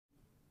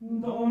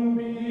Don't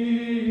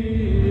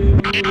be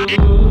good,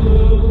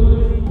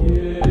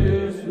 Jesus.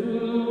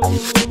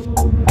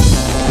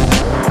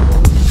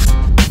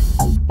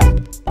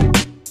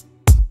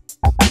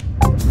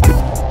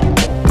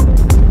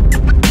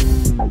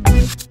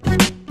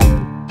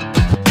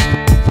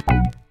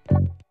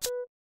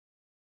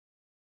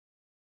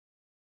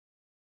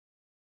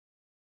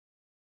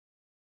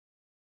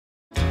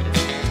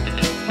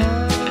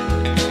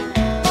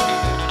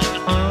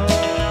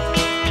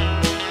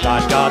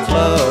 God's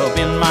love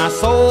in my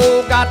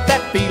soul, got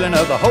that feeling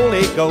of the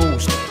Holy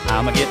Ghost.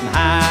 I'm a-getting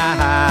high,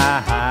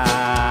 high,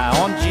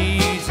 high on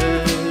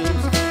Jesus.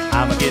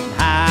 I'm a-getting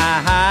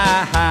high,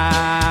 high,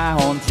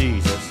 high on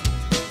Jesus.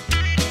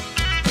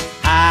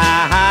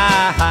 High,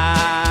 high,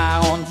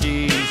 high on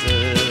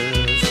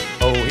Jesus.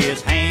 Oh,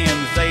 his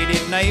hands they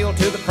did nail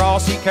to the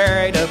cross he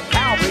carried up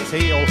Calvary's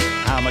hill.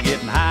 I'm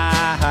a-getting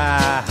high,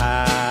 high,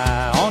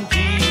 high on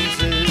Jesus.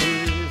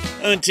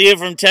 Coming to you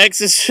from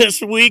Texas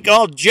this week,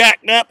 all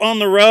jacked up on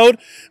the road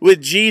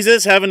with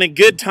Jesus, having a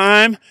good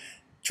time,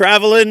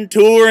 traveling,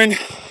 touring,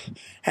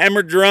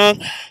 hammered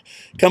drunk,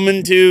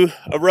 coming to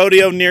a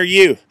rodeo near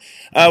you.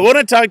 I want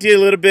to talk to you a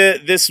little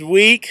bit this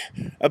week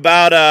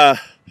about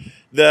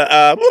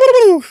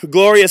the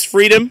glorious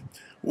freedom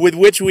with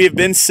which we have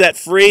been set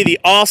free, the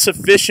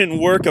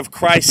all-sufficient work of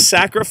Christ's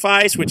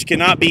sacrifice, which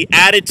cannot be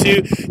added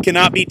to,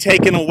 cannot be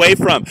taken away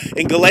from.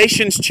 In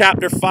Galatians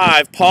chapter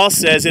 5, Paul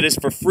says it is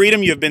for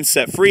freedom you have been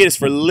set free. It is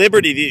for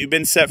liberty that you've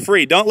been set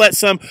free. Don't let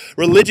some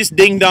religious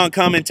ding-dong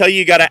come and tell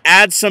you got to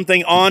add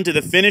something on to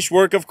the finished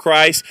work of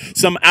Christ,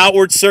 some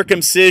outward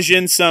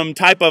circumcision, some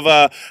type of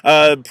a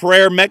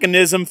prayer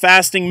mechanism,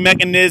 fasting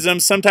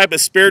mechanism, some type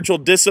of spiritual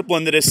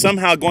discipline that is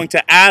somehow going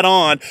to add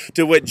on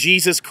to what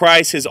Jesus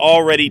Christ has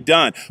already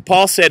done.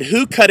 Paul said,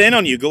 who cut in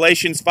on you,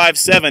 Galatians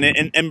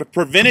 5:7, and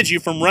prevented you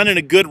from running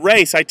a good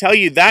race? I tell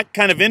you, that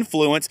kind of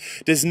influence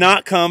does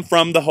not come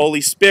from the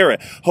Holy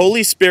Spirit.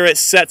 Holy Spirit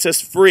sets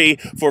us free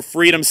for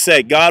freedom's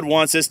sake. God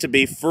wants us to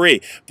be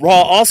free.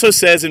 Paul also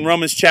says in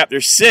Romans chapter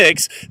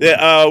 6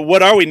 that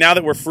what are we now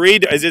that we're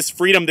freed? Is this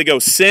freedom to go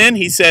sin?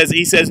 He says,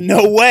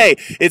 no way.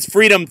 It's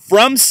freedom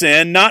from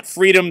sin, not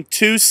freedom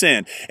to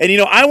sin. And you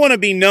know, I want to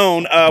be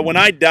known when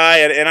I die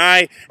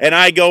and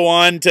I go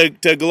on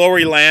to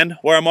glory land,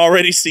 where I'm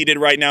already seated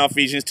right now,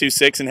 Ephesians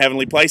 2:6 in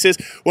heavenly places.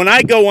 When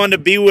I go on to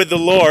be with the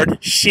Lord,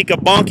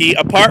 shikabonky,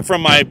 apart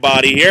from my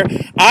body here,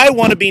 I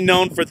want to be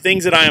known for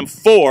things that I am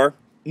for,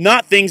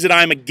 not things that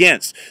I'm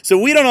against. So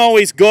we don't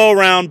always go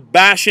around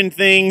bashing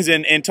things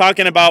and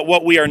talking about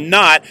what we are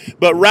not,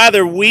 but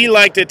rather we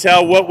like to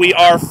tell what we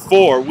are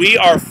for. We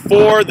are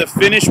for the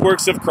finished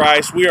works of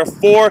Christ. We are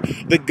for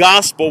the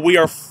gospel. We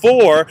are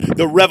for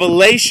the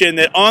revelation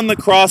that on the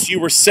cross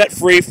you were set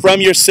free from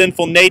your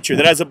sinful nature.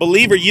 That as a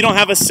believer, you don't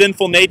have a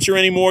sinful nature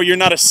anymore. You're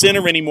not a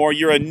sinner anymore.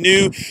 You're a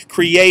new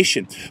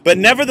creation. But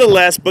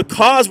nevertheless,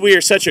 because we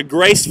are such a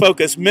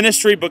grace-focused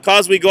ministry,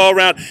 because we go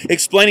around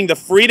explaining the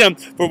freedom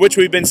for which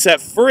we've been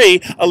set free,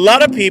 a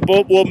lot of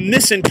people will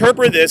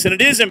misinterpret this, and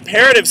it is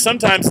imperative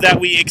sometimes that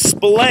we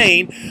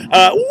explain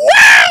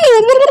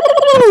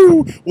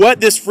what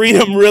this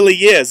freedom really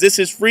is. This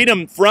is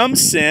freedom from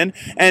sin,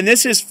 and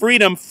this is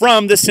freedom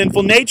from the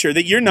sinful nature,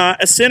 that you're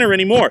not a sinner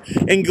anymore.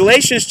 In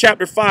Galatians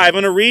chapter 5, I'm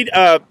going to read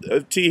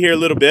to you here a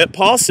little bit.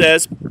 Paul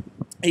says,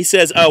 he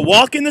says,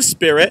 walk in the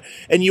Spirit,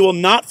 and you will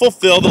not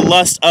fulfill the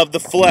lust of the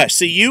flesh.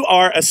 So you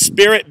are a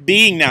spirit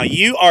being now.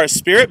 You are a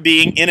spirit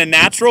being in a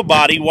natural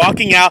body,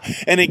 walking out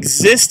an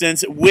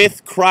existence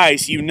with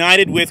Christ,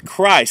 united with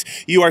Christ.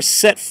 You are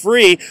set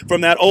free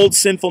from that old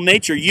sinful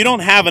nature. You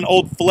don't have an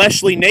old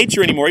fleshly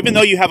nature anymore. Even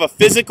though you have a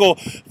physical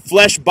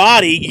flesh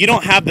body, you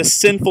don't have the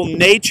sinful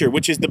nature,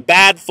 which is the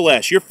bad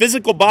flesh. Your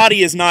physical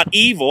body is not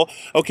evil,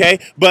 okay?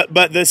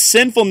 But the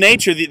sinful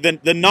nature,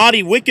 the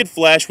naughty, wicked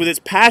flesh with its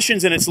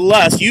passions and its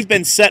lusts, you've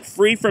been set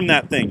free from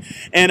that thing.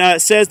 And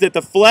it says that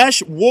the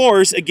flesh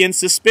wars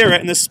against the spirit,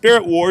 and the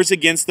spirit wars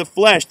against the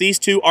flesh. These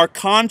two are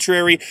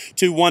contrary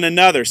to one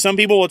another. Some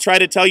people will try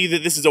to tell you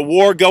that this is a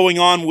war going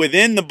on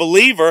within the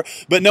believer,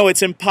 but no,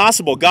 it's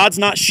impossible. God's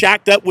not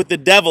shacked up with the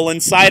devil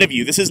inside of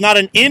you. This is not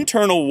an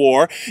internal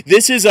war.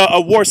 This is a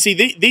war. See,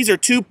 these are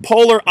two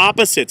polar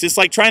opposites. It's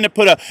like trying to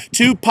put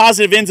two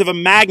positive ends of a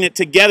magnet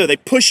together. They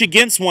push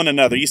against one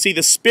another. You see,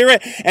 the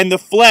spirit and the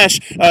flesh,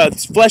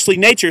 fleshly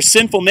nature,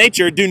 sinful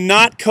nature, do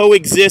not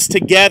coexist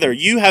together.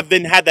 You have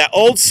had that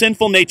old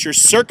sinful nature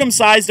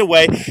circumcised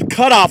away,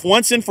 cut off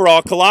once and for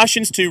all.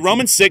 Colossians 2,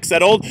 Romans 6,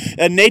 that old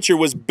nature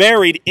was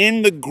buried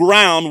in the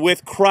ground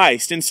with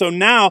Christ. And so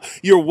now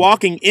you're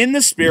walking in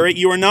the Spirit.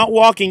 You are not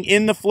walking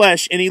in the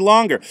flesh any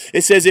longer.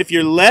 It says if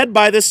you're led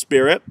by the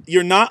Spirit,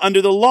 you're not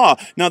under the law.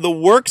 Now the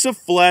works of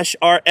flesh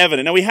are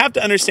evident. Now we have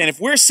to understand, if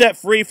we're set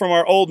free from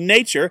our old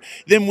nature,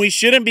 then we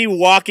shouldn't be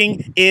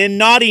walking in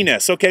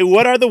naughtiness. Okay,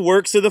 what are the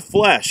works of the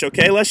flesh?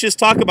 Okay, let's just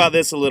talk about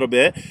this a little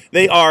bit.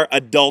 They are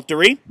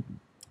adultery,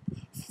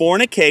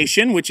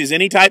 fornication, which is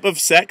any type of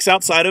sex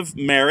outside of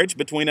marriage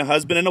between a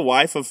husband and a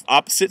wife of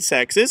opposite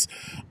sexes,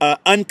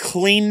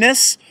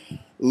 uncleanness,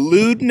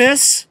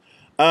 lewdness,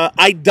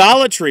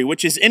 idolatry,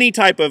 which is any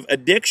type of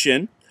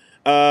addiction,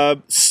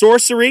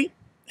 sorcery,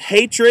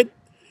 hatred,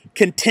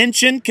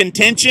 contention.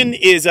 Contention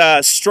is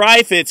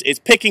strife. It's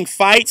picking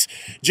fights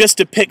just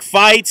to pick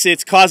fights.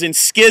 It's causing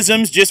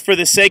schisms just for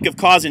the sake of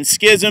causing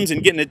schisms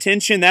and getting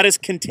attention. That is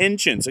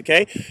contentions,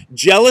 okay?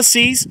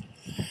 Jealousies,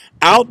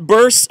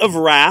 outbursts of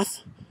wrath,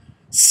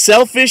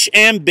 selfish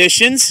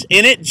ambitions,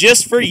 in it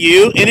just for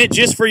you, in it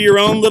just for your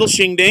own little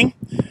shing-ding.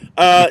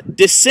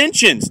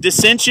 Dissensions.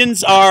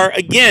 Dissensions are,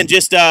 again,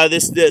 just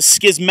this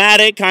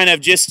schismatic kind of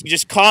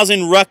just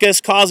causing ruckus,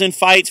 causing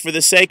fights for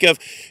the sake of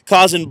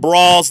causing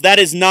brawls. That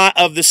is not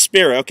of the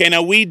Spirit. Okay,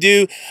 now we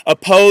do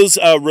oppose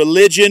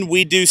religion.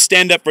 We do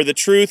stand up for the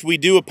truth. We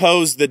do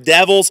oppose the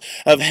devils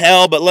of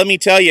hell. But let me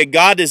tell you,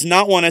 God does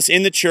not want us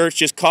in the church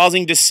just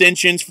causing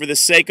dissensions for the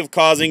sake of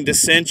causing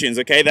dissensions.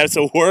 Okay, that's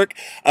a work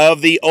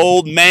of the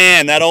old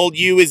man. That old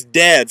you is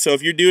dead. So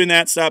if you're doing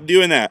that, stop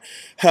doing that.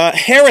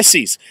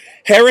 Heresies.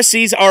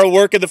 Heresies are a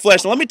work of the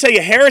flesh. Now, let me tell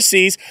you,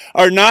 heresies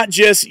are not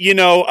just,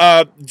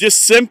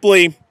 just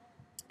simply,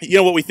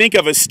 what we think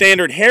of as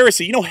standard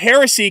heresy.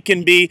 Heresy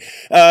can be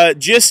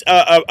just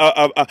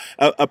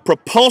a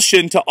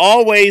propulsion to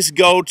always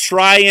go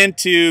trying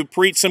to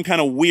preach some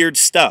kind of weird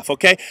stuff,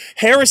 okay?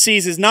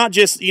 Heresies is not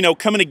just,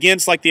 coming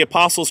against like the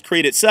Apostles'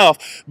 Creed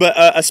itself, but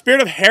a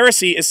spirit of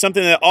heresy is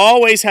something that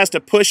always has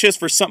to push us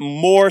for something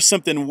more,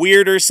 something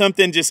weirder,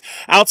 something just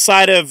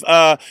outside of,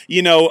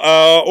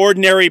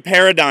 ordinary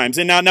paradigms.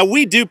 And now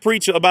we do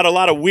preach about a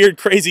lot of weird,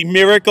 crazy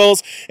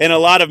miracles and a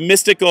lot of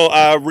mystical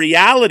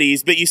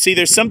realities, but you see,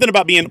 there's something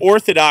about being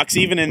orthodox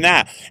even in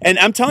that. And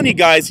I'm telling you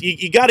guys,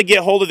 you got to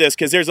get hold of this,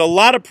 because there's a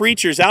lot of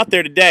preachers out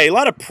there today, a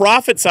lot of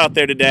prophets out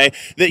there today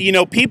that,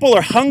 people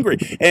are hungry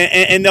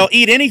and they'll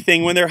eat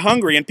anything when they're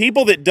hungry. And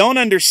people that don't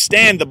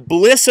understand the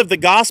bliss of the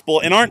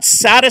gospel and aren't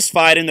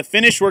satisfied in the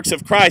finished works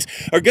of Christ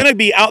are going to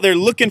be out there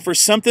looking for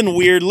something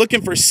weird,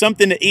 looking for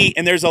something to eat.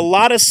 And there's a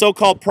lot of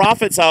so-called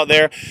prophets out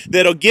there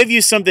that'll give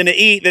you something to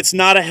eat that's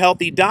not a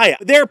healthy diet.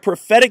 There are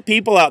prophetic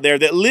people out there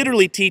that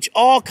literally teach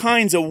all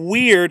kinds of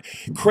weird,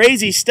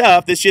 crazy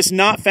stuff that's just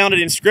not founded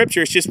in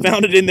Scripture. It's just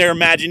founded in their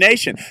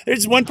imagination.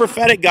 There's one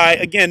prophetic guy,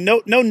 again,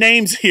 no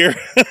names here,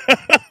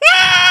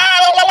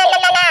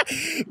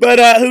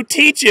 but who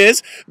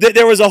teaches that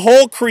there was a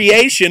whole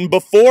creation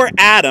before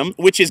Adam,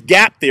 which is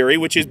gap theory,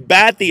 which is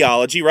bad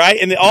theology, right?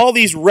 And that all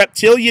these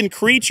reptilian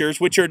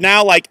creatures, which are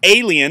now like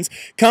aliens,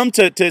 come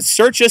to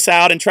search us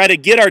out and try to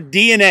get our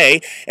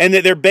DNA, and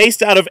that they're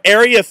based out of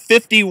Area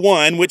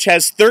 51, which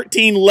has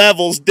 13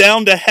 levels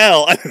down to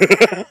hell.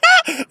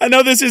 I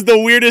know this is the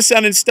weirdest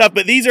sounding stuff,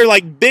 but these are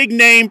like big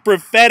name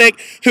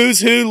prophetic who's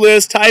who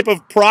list type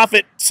of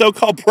prophet,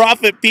 so-called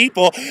prophet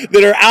people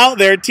that are out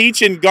there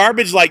teaching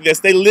garbage like this.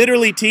 They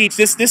literally teach,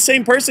 this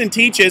same person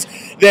teaches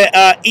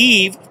that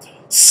Eve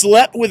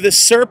slept with the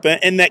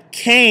serpent, and that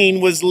Cain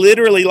was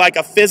literally like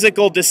a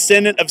physical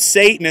descendant of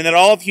Satan, and that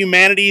all of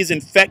humanity is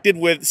infected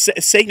with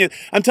Satan.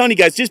 I'm telling you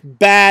guys, just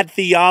bad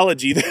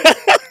theology.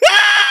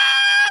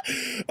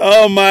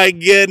 Oh my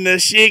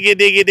goodness, shigga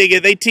digga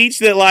digga. They teach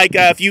that like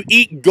if you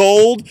eat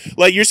gold,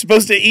 like you're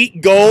supposed to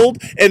eat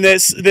gold, and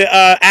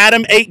that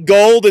Adam ate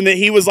gold, and that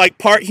he was like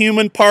part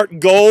human, part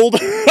gold.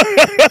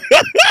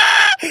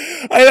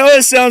 I know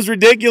it sounds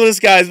ridiculous,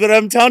 guys, but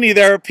I'm telling you,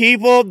 there are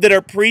people that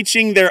are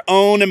preaching their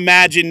own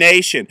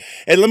imagination.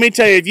 And let me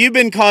tell you, if you've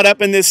been caught up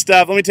in this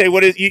stuff, let me tell you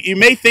what you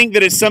may think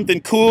that it's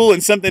something cool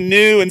and something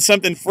new and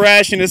something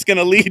fresh, and it's going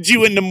to lead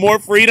you into more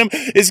freedom.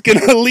 It's going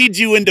to lead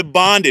you into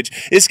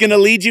bondage. It's going to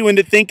lead you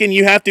into thinking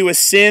you have to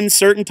ascend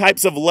certain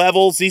types of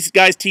levels. These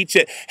guys teach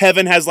that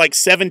heaven has like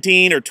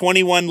 17 or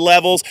 21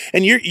 levels,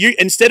 and you're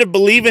instead of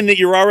believing that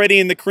you're already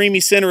in the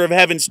creamy center of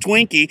heaven's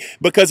Twinkie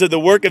because of the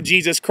work of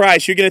Jesus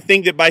Christ, you're going to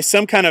think that by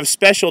some kind of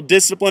special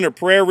discipline or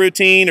prayer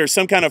routine or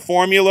some kind of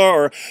formula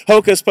or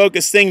hocus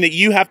pocus thing that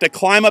you have to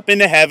climb up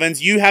into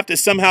heavens, you have to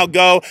somehow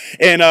go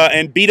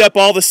and beat up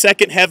all the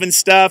second heaven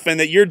stuff, and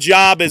that your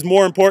job is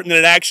more important than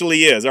it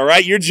actually is, all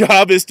right? Your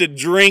job is to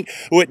drink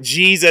what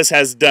Jesus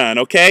has done,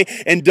 okay?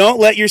 And don't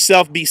let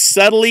yourself be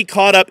subtly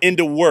caught up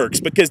into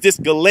works, because this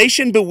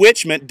Galatian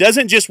bewitchment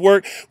doesn't just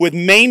work with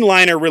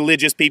mainliner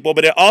religious people,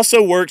 but it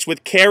also works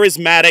with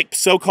charismatic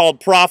so-called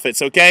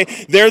prophets, okay?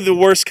 They're the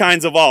worst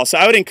kinds of all. So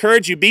I would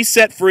encourage you, be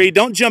set free.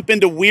 Don't jump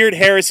into weird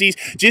heresies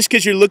just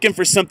because you're looking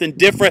for something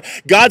different.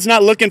 God's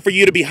not looking for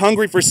you to be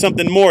hungry for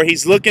something more.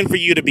 He's looking for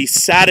you to be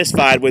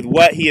satisfied with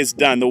what He has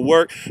done, the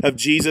work of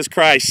Jesus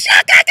Christ.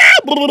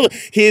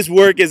 His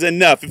work is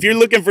enough. If you're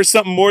looking for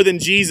something more than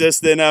Jesus,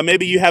 then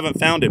maybe you haven't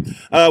found Him.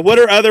 What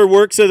are other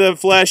works of the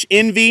flesh?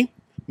 Envy,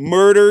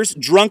 murders,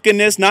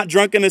 drunkenness, not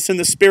drunkenness in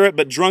the spirit,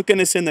 but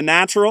drunkenness in the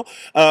natural.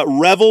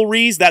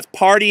 Revelries, that's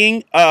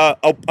partying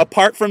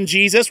apart from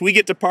Jesus. We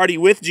get to party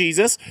with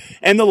Jesus,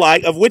 and the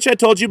like, of which I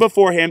told you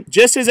beforehand,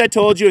 just as I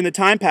told you in the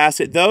time past,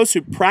 that those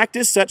who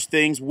practice such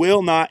things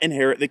will not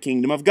inherit the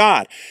kingdom of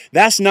God.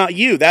 That's not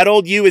you. That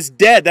old you is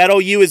dead. That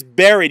old you is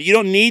buried. You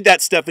don't need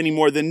that stuff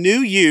anymore. The new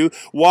you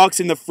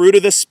walks in the fruit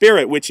of the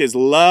Spirit, which is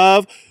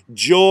love,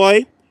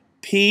 joy,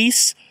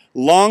 peace,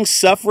 Long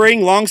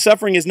suffering. Long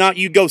suffering is not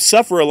you go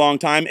suffer a long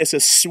time. It's a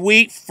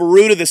sweet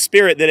fruit of the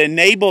Spirit that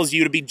enables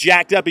you to be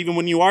jacked up even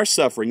when you are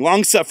suffering.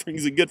 Long suffering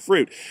is a good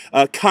fruit.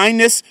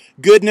 Kindness,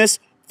 goodness,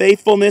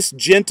 faithfulness,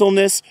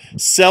 gentleness,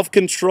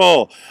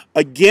 self-control.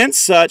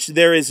 Against such,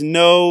 there is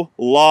no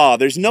law.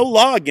 There's no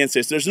law against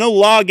this. There's no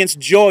law against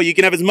joy. You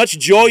can have as much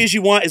joy as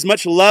you want, as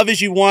much love as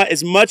you want,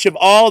 as much of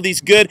all these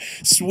good,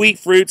 sweet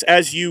fruits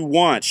as you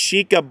want.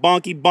 Shika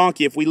bonky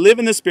bonky. If we live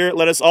in the Spirit,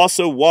 let us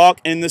also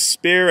walk in the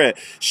Spirit.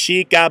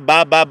 Shika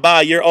ba ba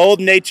ba. Your old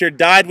nature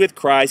died with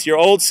Christ. Your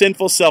old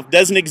sinful self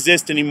doesn't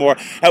exist anymore.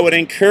 I would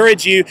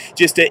encourage you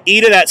just to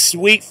eat of that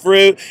sweet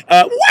fruit.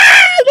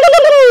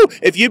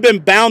 If you've been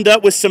bound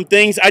up with some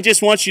things, I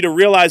just want you to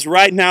realize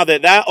right now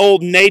that that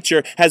old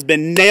nature has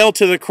been nailed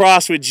to the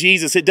cross with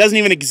Jesus. It doesn't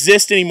even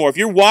exist anymore. If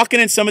you're walking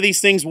in some of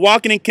these things,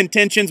 walking in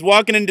contentions,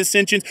 walking in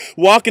dissensions,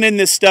 walking in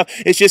this stuff,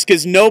 it's just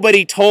because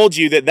nobody told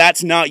you that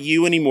that's not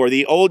you anymore.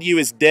 The old you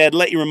is dead.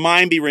 Let your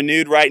mind be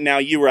renewed right now.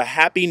 You are a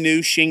happy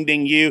new shing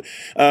ding you.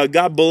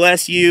 God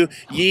bless you.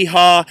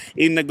 Yeehaw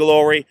in the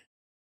glory.